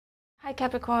Hi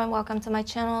Capricorn, welcome to my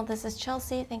channel. This is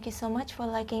Chelsea. Thank you so much for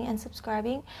liking and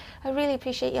subscribing. I really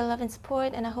appreciate your love and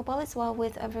support, and I hope all is well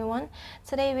with everyone.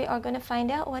 Today we are going to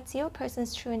find out what's your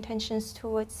person's true intentions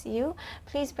towards you.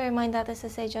 Please bear in mind that this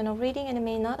is a general reading and it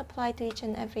may not apply to each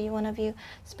and every one of you.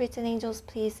 Spirits and angels,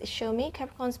 please show me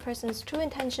Capricorn's person's true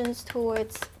intentions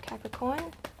towards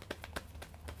Capricorn.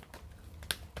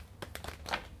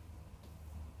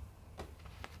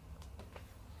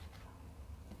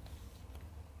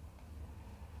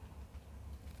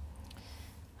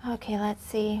 Okay, let's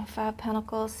see. 5 of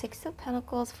Pentacles, 6 of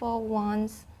Pentacles, 4 of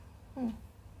Wands.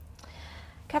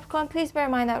 Capricorn, please bear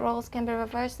in mind that roles can be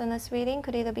reversed in this reading.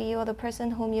 Could either be you or the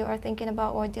person whom you are thinking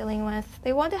about or dealing with.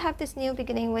 They want to have this new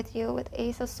beginning with you with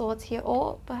Ace of Swords here,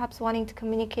 or perhaps wanting to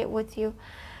communicate with you,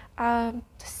 to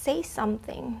say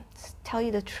something, to tell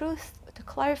you the truth, to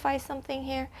clarify something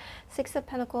here. 6 of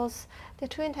Pentacles, the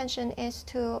true intention is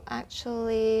to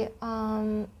actually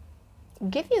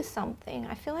give you something.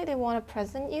 I feel like they want to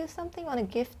present you something, want to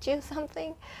gift you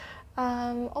something,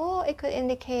 or it could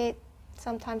indicate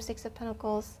sometimes 6 of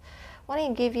Pentacles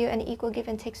wanting to give you an equal give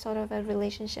and take sort of a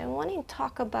relationship, wanting to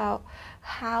talk about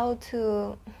how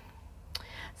to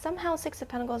somehow 6 of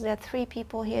Pentacles, there are 3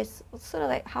 people here. It's sort of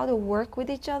like how to work with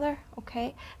each other,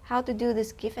 okay, how to do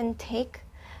this give and take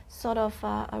sort of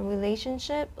a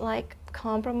relationship, like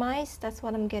compromise. That's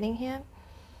what I'm getting here.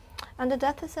 And the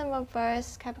Death is in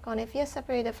reverse, Capricorn. If you're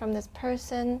separated from this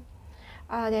person,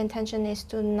 the intention is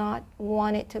to not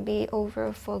want it to be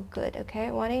over for good, okay?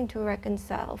 Wanting to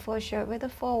reconcile for sure. With the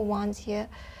 4 of Wands here,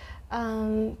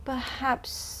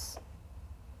 perhaps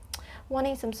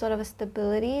wanting some sort of a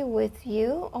stability with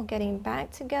you, or getting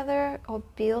back together, or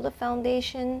build a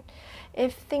foundation.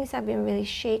 If things have been really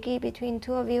shaky between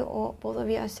 2 of you, or both of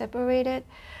you are separated,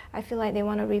 I feel like they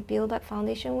want to rebuild that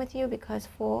foundation with you, because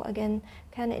 4 again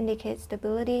can indicate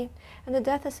stability. And the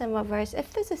Death is in reverse.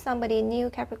 If this is somebody new,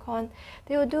 Capricorn,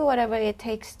 they will do whatever it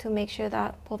takes to make sure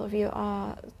that both of you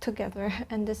are together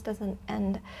and this doesn't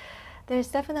end. There's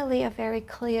definitely a very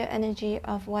clear energy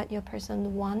of what your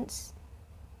person wants.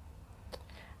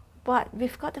 But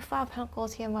we've got the 5 of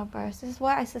Pentacles here in reverse. This is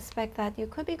why I suspect that you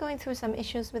could be going through some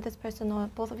issues with this person, or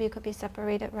both of you could be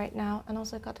separated right now. And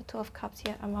also got the 2 of Cups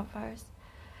here in reverse.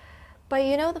 But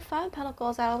you know, the 5 of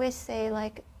Pentacles, I always say,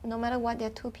 like, no matter what, there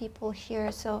are 2 people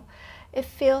here. So it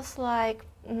feels like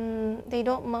they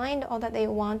don't mind, or that they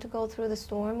want to go through the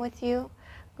storm with you,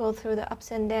 go through the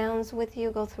ups and downs with you,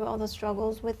 go through all the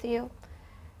struggles with you.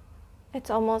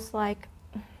 It's almost like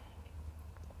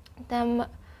them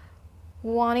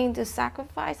wanting to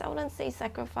sacrifice. I wouldn't say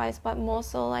sacrifice, but more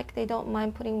so like they don't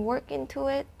mind putting work into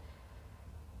it.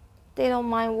 They don't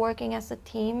mind working as a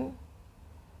team.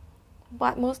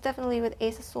 But most definitely with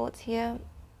Ace of Swords here,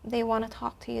 they want to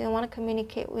talk to you, they want to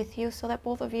communicate with you so that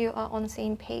both of you are on the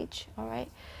same page,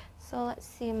 alright? So let's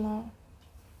see more.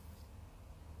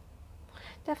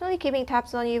 Definitely keeping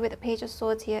tabs on you with the Page of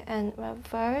Swords here in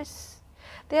reverse.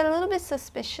 They're a little bit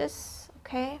suspicious,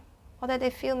 okay? Or that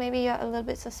they feel maybe you're a little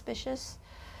bit suspicious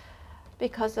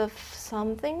because of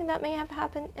something that may have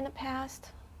happened in the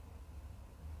past.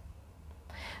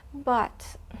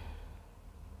 But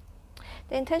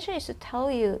the intention is to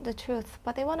tell you the truth,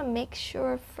 but they want to make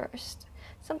sure first.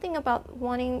 Something about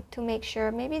wanting to make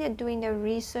sure. Maybe they're doing their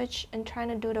research and trying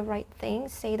to do the right thing,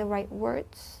 say the right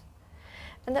words.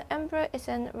 And the Emperor is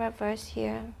in reverse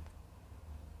here.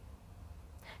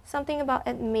 Something about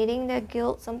admitting their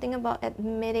guilt, something about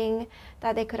admitting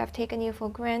that they could have taken you for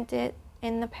granted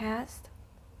in the past.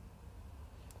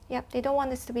 Yep, they don't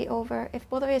want this to be over. If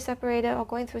both of you are separated or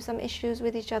going through some issues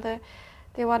with each other,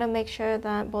 they want to make sure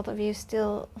that both of you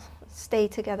still stay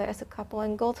together as a couple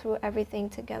and go through everything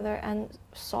together and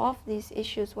solve these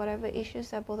issues, whatever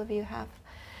issues that both of you have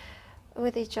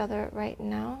with each other right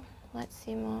now. Let's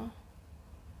see more.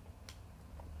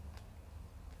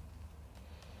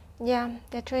 Yeah,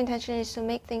 their true intention is to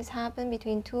make things happen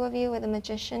between 2 of you with the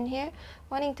Magician here,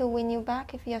 wanting to win you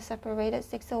back if you are separated.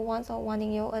 6 of Wands, or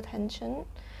wanting your attention.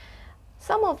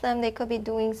 Some of them, they could be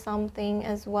doing something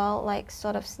as well, like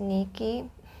sort of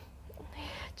sneaky,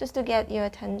 just to get your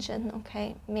attention,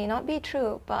 okay? May not be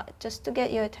true, but just to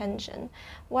get your attention.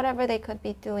 Whatever they could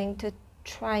be doing to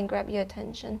try and grab your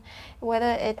attention.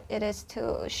 Whether it is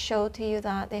to show to you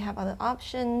that they have other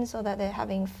options, or that they're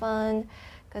having fun,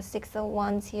 because 6 of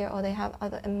Wands here, or they have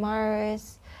other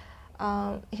admirers.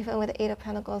 Even with the 8 of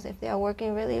Pentacles, if they are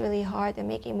working really, really hard, they're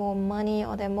making more money,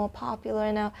 or they're more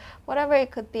popular now, whatever it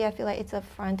could be, I feel like it's a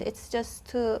front. It's just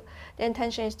to, the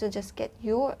intention is to just get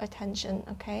your attention,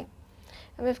 okay?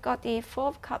 And we've got the 4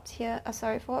 of Cups here,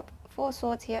 4 of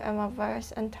Swords here in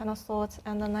reverse, and 10 of Swords,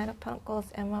 and the 9 of Pentacles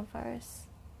in reverse.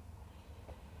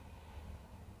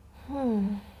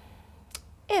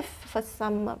 If for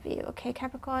some of you, okay,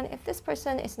 Capricorn, if this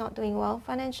person is not doing well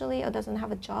financially or doesn't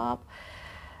have a job,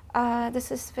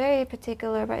 this is very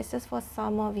particular, but it's just for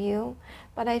some of you.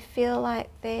 But I feel like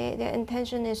their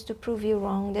intention is to prove you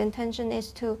wrong. The intention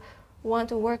is to want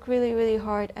to work really, really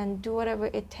hard and do whatever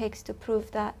it takes to prove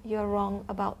that you're wrong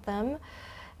about them,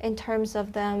 in terms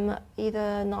of them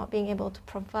either not being able to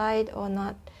provide or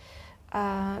not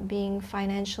being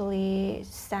financially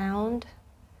sound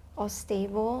or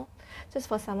stable. Just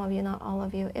for some of you, not all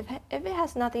of you. If it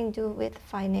has nothing to do with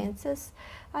finances,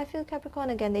 I feel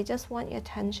Capricorn, again, they just want your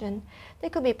attention. They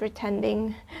could be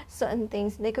pretending certain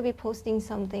things. They could be posting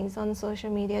some things on social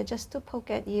media just to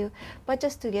poke at you, but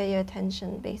just to get your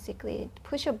attention, basically.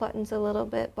 Push your buttons a little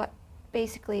bit, but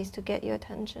basically it's to get your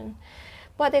attention.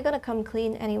 But they're going to come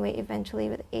clean anyway, eventually,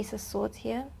 with Ace of Swords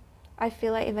here. I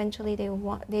feel like eventually they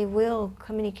will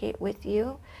communicate with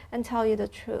you and tell you the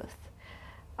truth.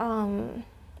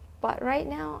 But right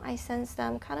now, I sense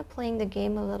them kind of playing the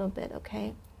game a little bit,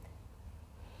 okay?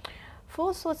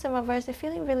 Four of Swords in reverse, they're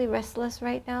feeling really restless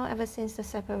right now ever since the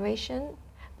separation.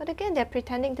 But again, they're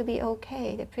pretending to be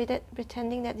okay. They're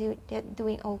pretending that they're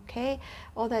doing okay,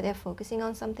 or that they're focusing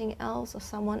on something else or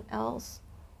someone else.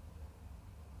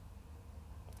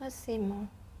 Let's see more.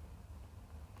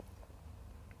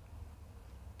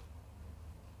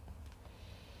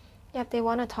 Yep, they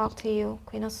want to talk to you.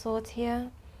 Queen of Swords here.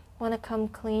 Want to come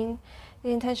clean.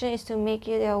 The intention is to make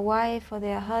you their wife or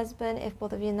their husband if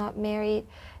both of you are not married.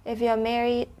 If you're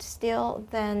married still,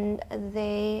 then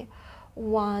they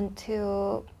want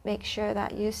to make sure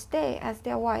that you stay as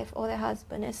their wife or their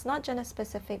husband. It's not gender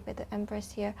specific with the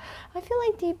Empress here. I feel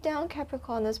like deep down,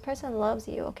 Capricorn, this person loves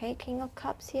you, okay? King of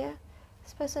Cups here.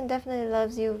 This person definitely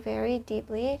loves you very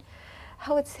deeply.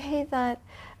 I would say that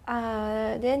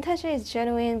the intention is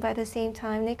genuine, but at the same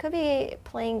time, they could be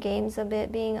playing games a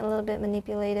bit, being a little bit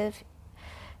manipulative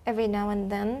every now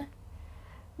and then.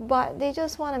 But they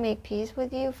just want to make peace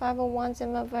with you. Five of Wands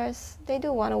in reverse. They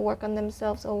do want to work on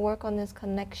themselves or work on this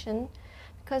connection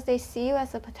because they see you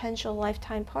as a potential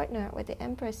lifetime partner with the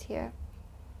Empress here.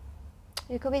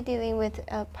 You could be dealing with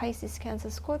Pisces, Cancer,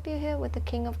 Scorpio here with the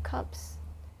King of Cups.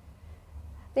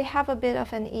 They have a bit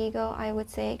of an ego, I would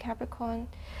say, Capricorn.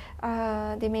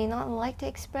 They may not like to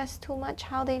express too much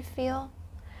how they feel,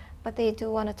 but they do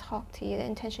want to talk to you. The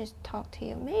intention is to talk to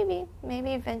you.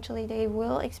 Maybe eventually they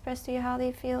will express to you how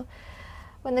they feel.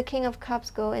 When the King of Cups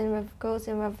goes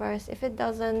in reverse, if it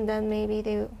doesn't, then maybe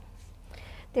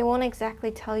they won't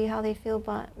exactly tell you how they feel,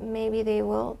 but maybe they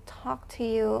will talk to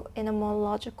you in a more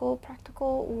logical,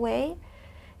 practical way,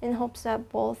 in hopes that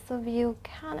both of you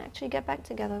can actually get back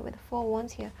together with the Four of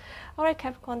Wands here. Alright,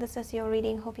 Capricorn, this is your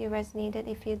reading. Hope you resonated.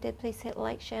 If you did, please hit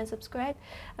like, share, and subscribe.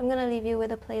 I'm going to leave you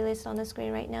with a playlist on the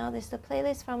screen right now. This is the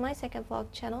playlist from my second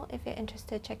vlog channel. If you're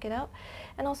interested, check it out.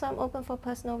 And also, I'm open for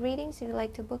personal readings. If you'd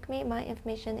like to book me, my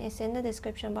information is in the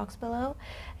description box below.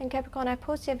 And Capricorn, I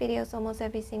post your videos almost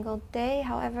every single day,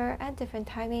 however, at different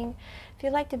timing. If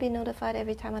you'd like to be notified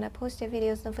every time when I post your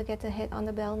videos, don't forget to hit on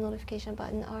the bell notification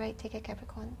button. Alright, take care,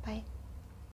 Capricorn. Bye.